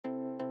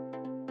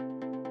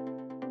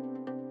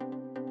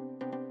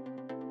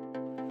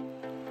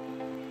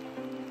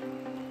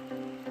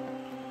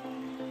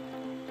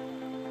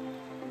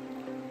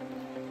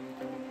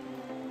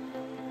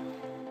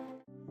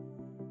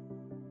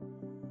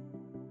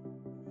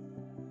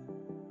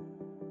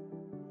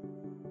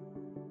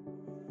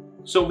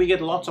So we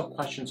get lots of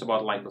questions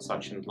about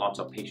liposuction, lots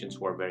of patients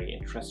who are very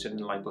interested in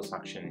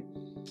liposuction.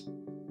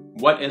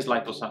 What is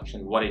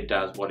liposuction, what it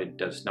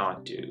does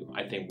not do?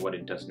 I think what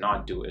it does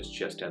not do is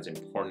just as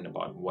important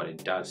about what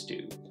it does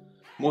do.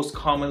 Most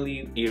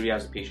commonly,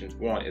 areas patients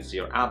want is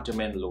your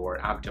abdomen, lower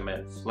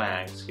abdomen,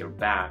 flanks, your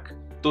back.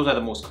 Those are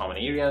the most common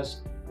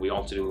areas. We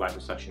also do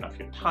liposuction of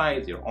your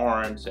thighs, your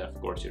arms, and of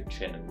course your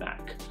chin and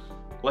neck.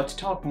 Let's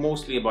talk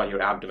mostly about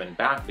your abdomen,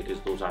 back, because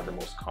those are the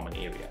most common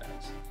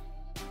areas.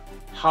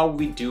 How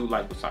we do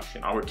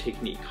liposuction, our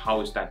technique,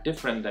 how is that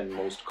different than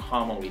most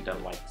commonly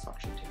done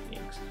liposuction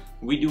techniques?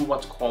 We do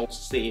what's called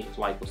safe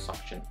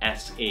liposuction,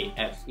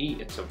 S-A-F-E.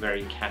 It's a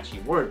very catchy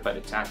word, but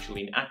it's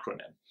actually an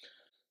acronym.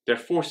 There are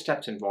 4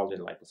 steps involved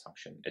in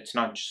liposuction. It's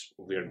not just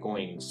we're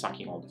going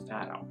sucking all the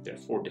fat out. There are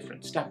 4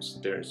 different steps.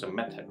 There's a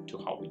method to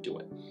how we do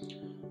it.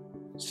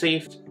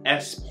 Safe,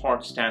 S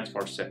part stands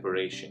for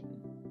separation.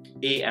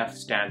 AF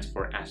stands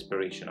for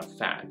aspiration of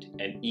fat,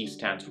 and E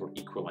stands for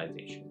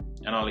equalization.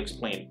 And I'll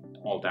explain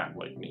all that,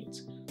 what it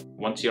means.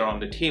 Once you're on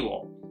the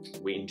table,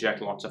 we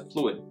inject lots of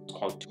fluid. It's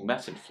called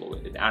tumescent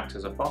fluid. It acts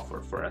as a buffer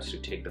for us to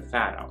take the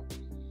fat out.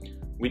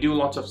 We do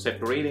lots of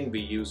separating. We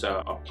use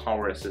a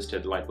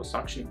power-assisted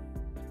liposuction.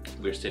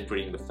 We're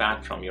separating the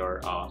fat from your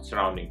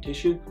surrounding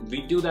tissue.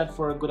 We do that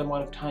for a good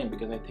amount of time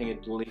because I think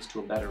it leads to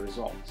a better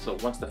result. So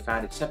once the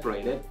fat is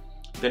separated,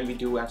 then we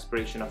do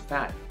aspiration of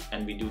fat,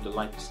 and we do the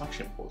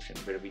liposuction portion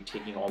where we're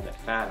taking all that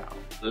fat out.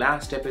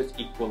 Last step is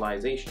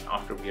equalization.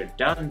 After we are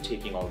done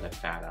taking all that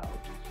fat out,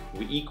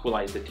 we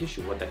equalize the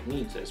tissue. What that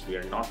means is we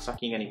are not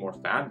sucking any more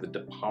fat with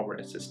the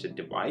power-assisted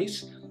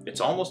device. It's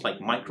almost like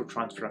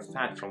microtransfer of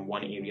fat from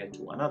one area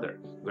to another,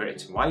 where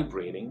it's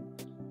vibrating,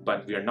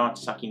 but we are not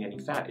sucking any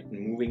fat.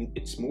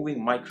 It's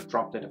moving micro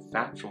droplet of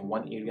fat from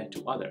one area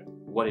to other.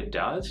 What it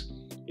does,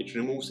 it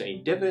removes any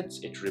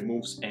divots, it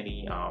removes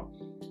any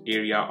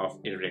area of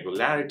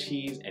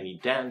irregularities, any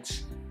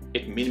dents.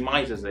 It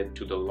minimizes it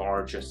to the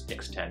largest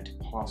extent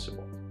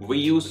possible. We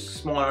use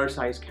smaller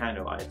size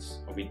cannulites.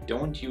 We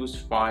don't use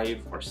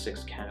 5 or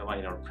 6 cannula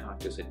in our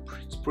practice.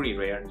 It's pretty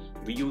rare.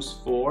 We use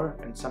 4,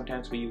 and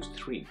sometimes we use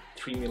 3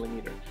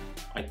 millimeter.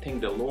 I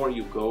think the lower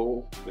you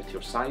go with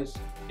your size,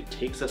 it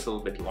takes us a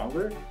little bit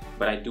longer,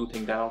 but I do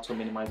think that also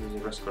minimizes the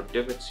risk of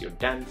divots, your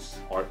dents,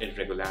 or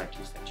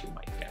irregularities that you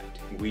might get.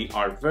 We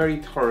are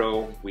very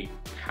thorough. We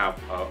have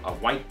a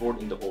whiteboard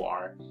in the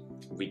OR.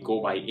 We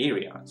go by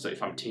area. So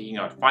if I'm taking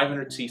out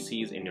 500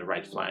 cc's in your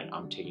right flank,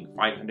 I'm taking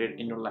 500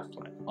 in your left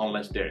flank,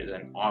 unless there is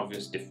an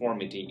obvious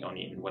deformity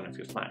in one of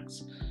your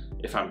flanks.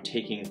 If I'm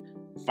taking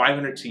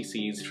 500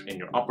 cc's in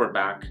your upper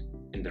back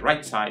in the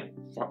right side,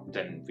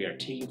 then we are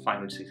taking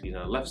 500 cc's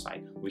on the left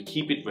side. We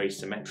keep it very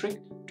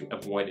symmetric to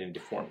avoid any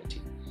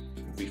deformity.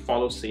 We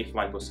follow safe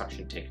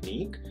liposuction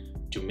technique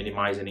to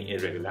minimize any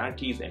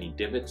irregularities, any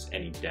divots,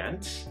 any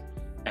dents.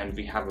 And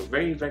we have a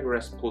very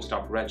rigorous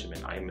post-op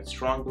regimen. I am a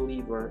strong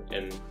believer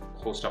in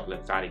post-op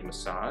lymphatic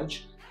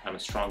massage. I'm a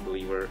strong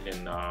believer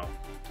in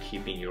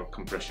keeping your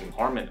compression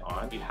garment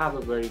on. We have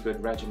a very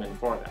good regimen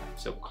for that.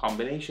 So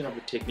combination of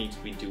the techniques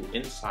we do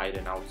inside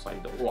and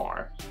outside the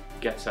OR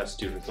gets us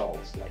to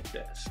results like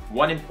this.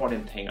 One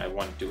important thing I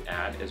want to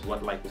add is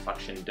what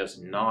liposuction does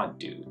not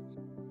do.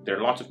 There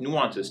are lots of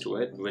nuances to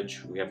it,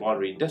 which we have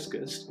already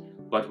discussed.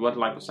 But what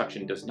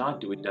liposuction does not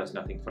do, it does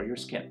nothing for your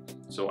skin.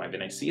 So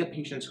when I see a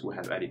patient who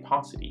has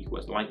adiposity, who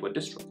has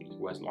lipodystrophy,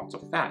 who has lots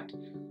of fat,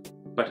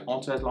 but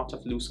also has lots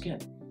of loose skin,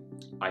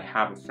 I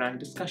have a frank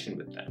discussion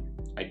with them.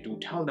 I do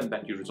tell them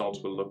that your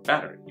results will look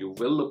better. You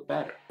will look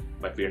better,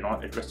 but we are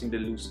not addressing the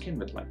loose skin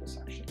with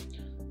liposuction.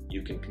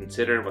 You can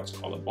consider what's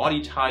called a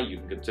body tie. You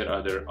can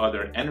consider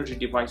other energy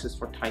devices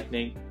for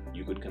tightening.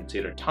 You could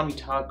consider tummy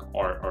tuck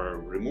or a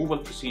removal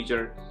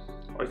procedure.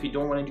 Or if you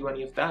don't want to do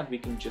any of that, we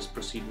can just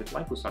proceed with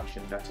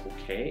liposuction. That's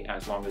okay,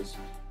 as long as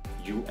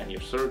you and your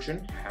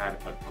surgeon had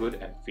a good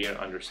and fair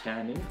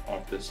understanding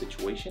of the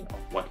situation,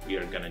 of what we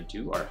are going to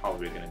do or how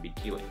we're going to be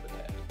dealing with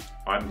it.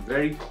 I'm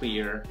very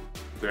clear,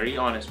 very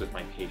honest with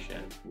my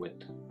patient,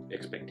 with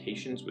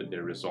expectations, with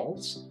their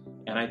results.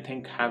 And I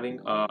think having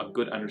a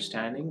good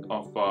understanding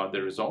of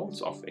the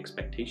results, of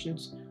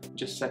expectations,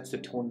 just sets the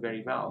tone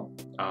very well,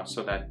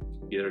 so that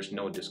there's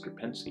no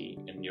discrepancy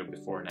in your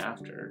before and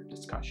after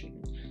discussion,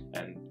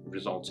 and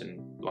results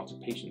in lots of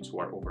patients who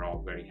are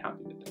overall very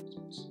happy with the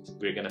results.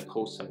 We're going to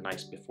post some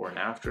nice before and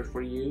after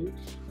for you.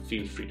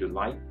 Feel free to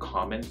like,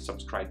 comment,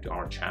 subscribe to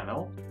our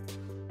channel.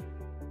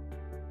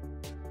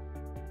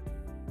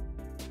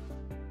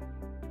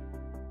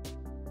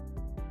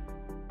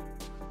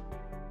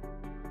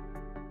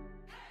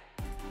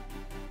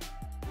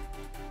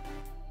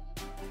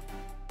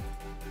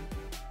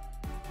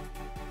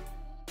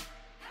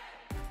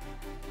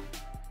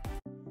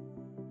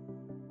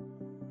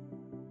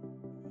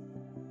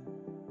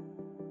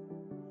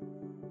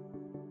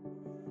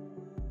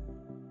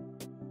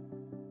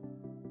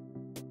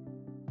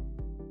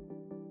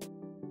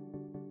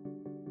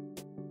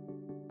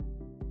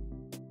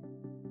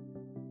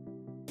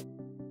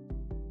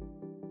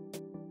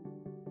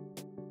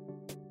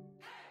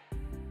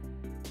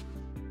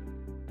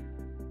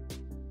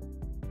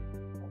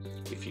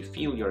 If you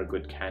feel you're a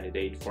good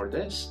candidate for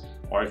this,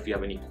 or if you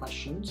have any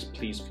questions,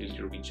 please feel free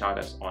to reach out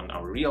us on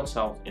our Real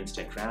Self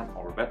Instagram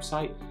or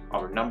website.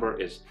 Our number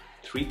is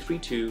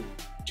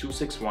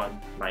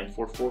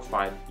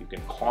 332-261-9445. You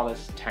can call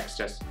us,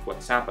 text us,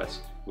 WhatsApp us.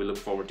 We look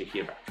forward to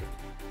hear back from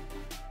you.